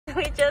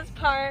We just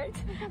parked.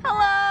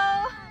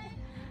 Hello.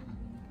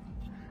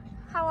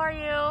 How are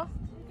you?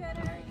 Good,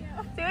 how are you?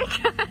 Doing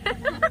good.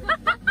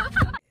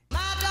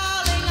 My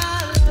darling, I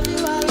love you,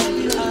 I love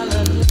you, I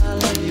love you, I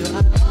love you, I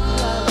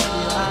love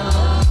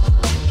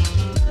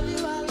you, I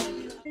love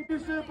you.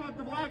 Leadership of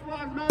the Black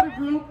Lives Matter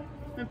group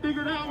and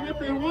figured out what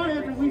they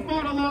wanted, and we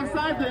fought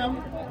alongside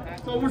them.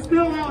 So we're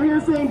still out here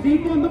saying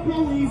defund the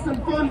police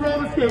and fund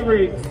roller skate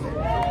rinks.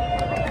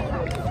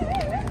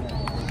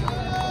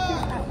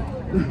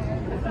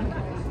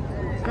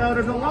 Now,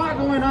 there's a lot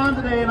going on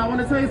today, and I want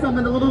to say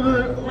something a little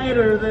bit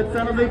later that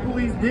San Jose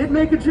Police did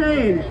make a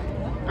change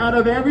out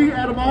of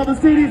all the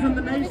cities in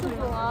the nation.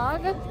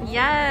 Vlog?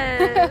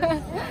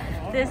 Yes.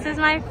 This is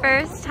my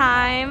first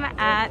time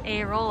at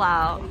a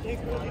rollout.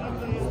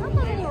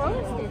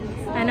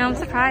 I know, I'm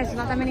surprised. There's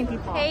not that many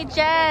people. Hey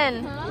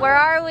Jen, where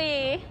are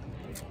we?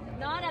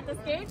 Not at the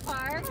skate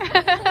park.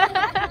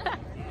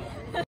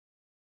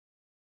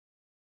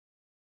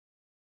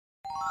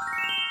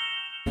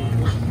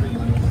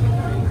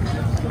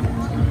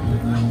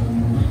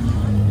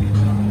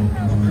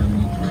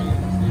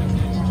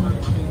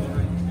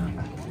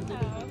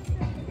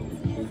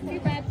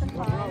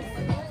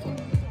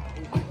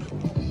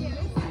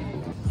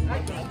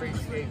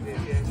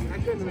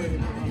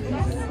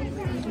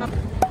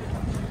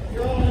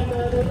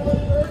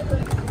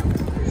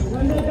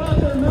 When they got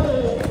their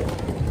medal,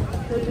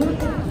 they took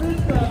the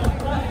system of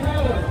Black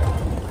Power.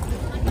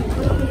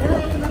 So the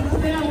world can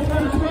understand what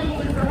kind of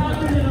struggles are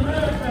happening in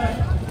America.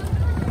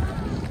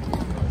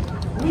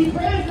 We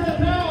praise them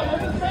now at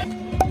the same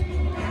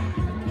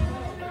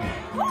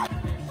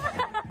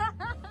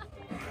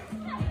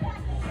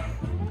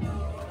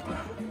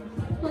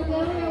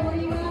Cordelia, where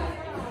you at?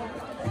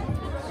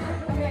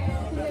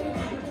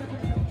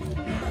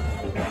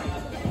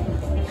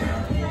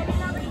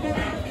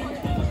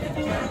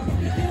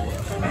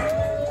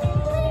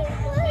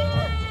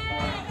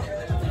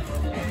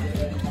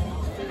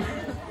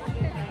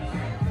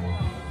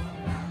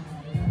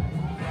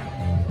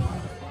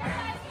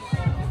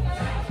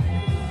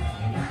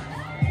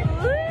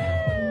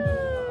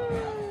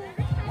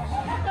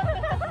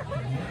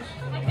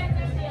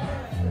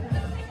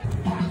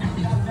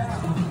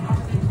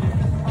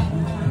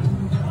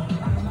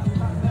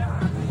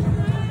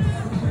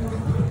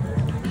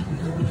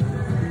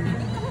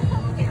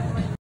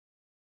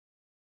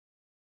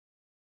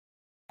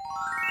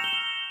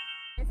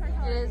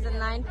 It is at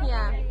 9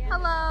 p.m.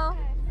 Hello.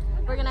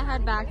 We're gonna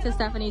head back to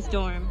Stephanie's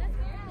dorm.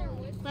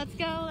 Let's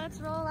go,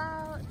 let's roll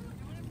out.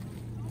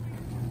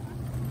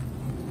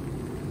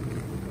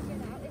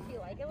 If you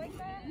like it like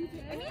that.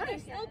 I mean, they're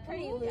still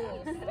pretty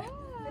loose.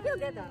 I feel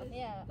good though.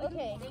 Yeah.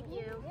 Okay. Thank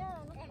you. Yeah.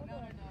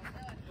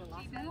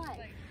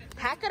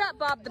 Pack it up,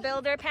 Bob the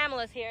Builder.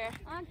 Pamela's here.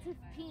 On to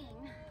peen.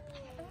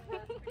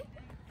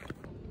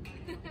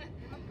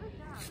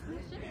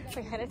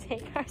 We're gonna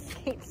take our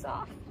skates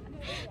off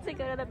to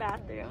go to the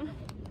bathroom.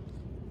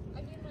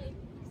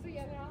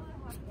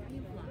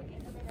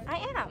 I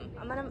am.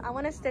 I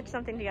want to stitch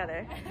something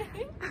together.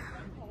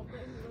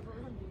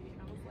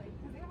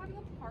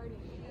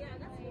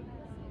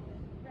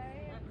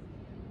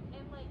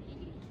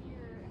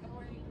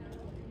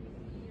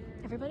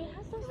 Everybody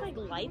has those like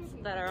lights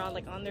that are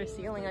on their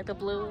ceiling, like the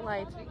blue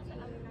lights.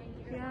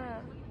 Yeah.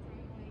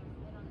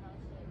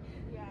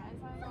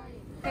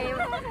 Hey,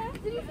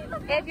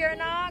 if you're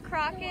not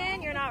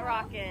crocking, you're not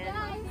rocking.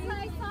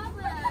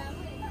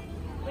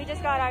 We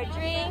just got our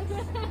drinks.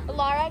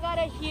 Laura got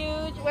a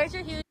huge, where's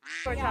your huge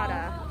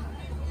horchata?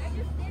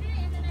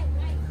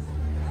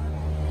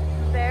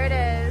 There it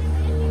is.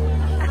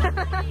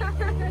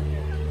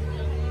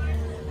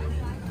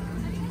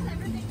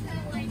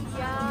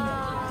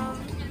 Yum.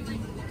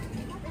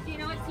 Do you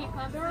know what tea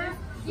club is?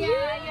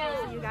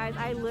 Yeah. You guys,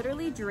 I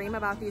literally dream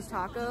about these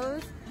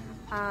tacos.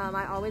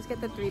 I always get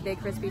the 3 big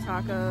crispy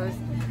tacos,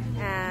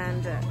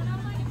 and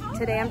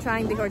today I'm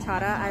trying the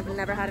horchata. I've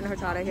never had a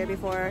horchata here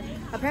before.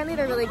 Apparently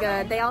they're really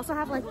good. They also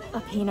have like a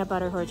peanut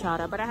butter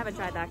horchata, but I haven't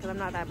tried that because I'm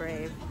not that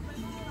brave.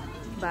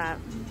 But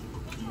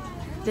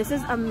this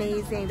is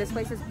amazing. This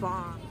place is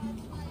bomb.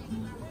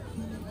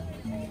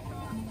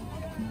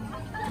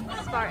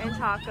 Spartan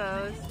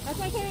tacos. That's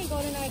why I can't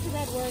go tonight because I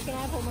have work and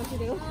I have homework to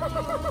do.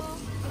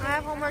 I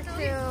have homework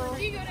too.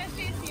 Do you go to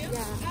SJSU?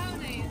 Yeah. Oh,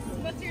 nice.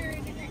 What's your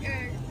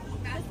degree?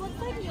 This looks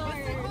like yours.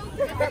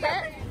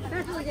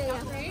 Biology?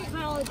 Right?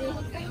 Biology.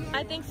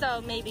 I think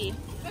so, maybe.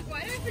 Look,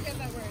 why did I forget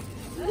that word?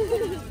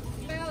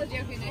 Biology,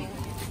 okay,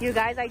 nice. You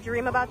guys, I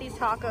dream about these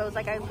tacos.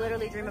 Like, I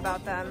literally dream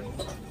about them.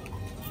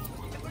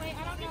 Wait,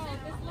 I don't know.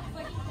 This looks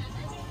like...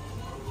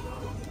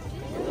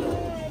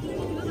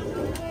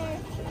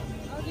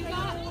 You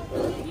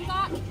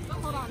got,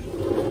 hold on.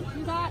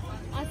 You got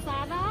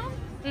asada?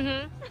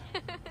 Mm-hmm.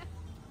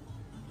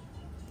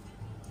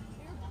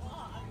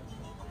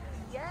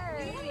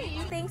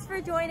 Yes. Thanks for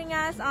joining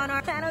us on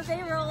our San Jose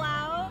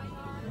rollout.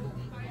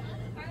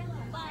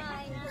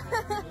 Bye.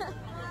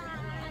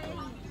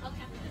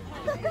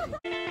 Bye.